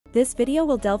This video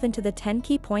will delve into the 10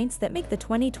 key points that make the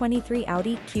 2023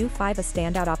 Audi Q5 a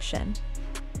standout option.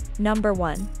 Number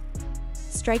 1.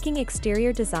 Striking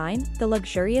exterior design. The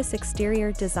luxurious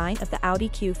exterior design of the Audi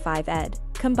Q5 ED,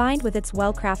 combined with its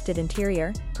well-crafted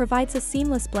interior, provides a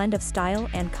seamless blend of style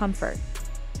and comfort.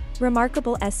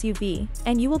 Remarkable SUV,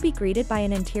 and you will be greeted by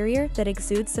an interior that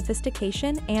exudes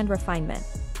sophistication and refinement.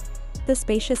 The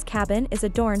spacious cabin is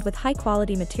adorned with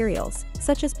high-quality materials,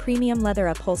 such as premium leather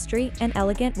upholstery and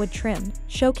elegant wood trim,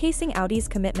 showcasing Audi's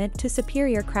commitment to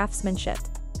superior craftsmanship.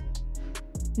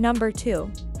 Number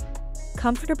 2.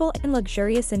 Comfortable and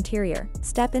luxurious interior.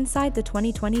 Step inside the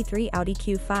 2023 Audi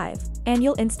Q5, and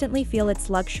you'll instantly feel its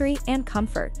luxury and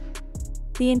comfort.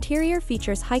 The interior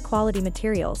features high-quality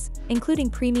materials, including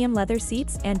premium leather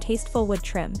seats and tasteful wood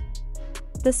trim.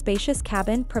 The spacious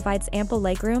cabin provides ample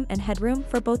legroom and headroom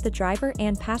for both the driver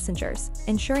and passengers,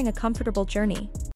 ensuring a comfortable journey.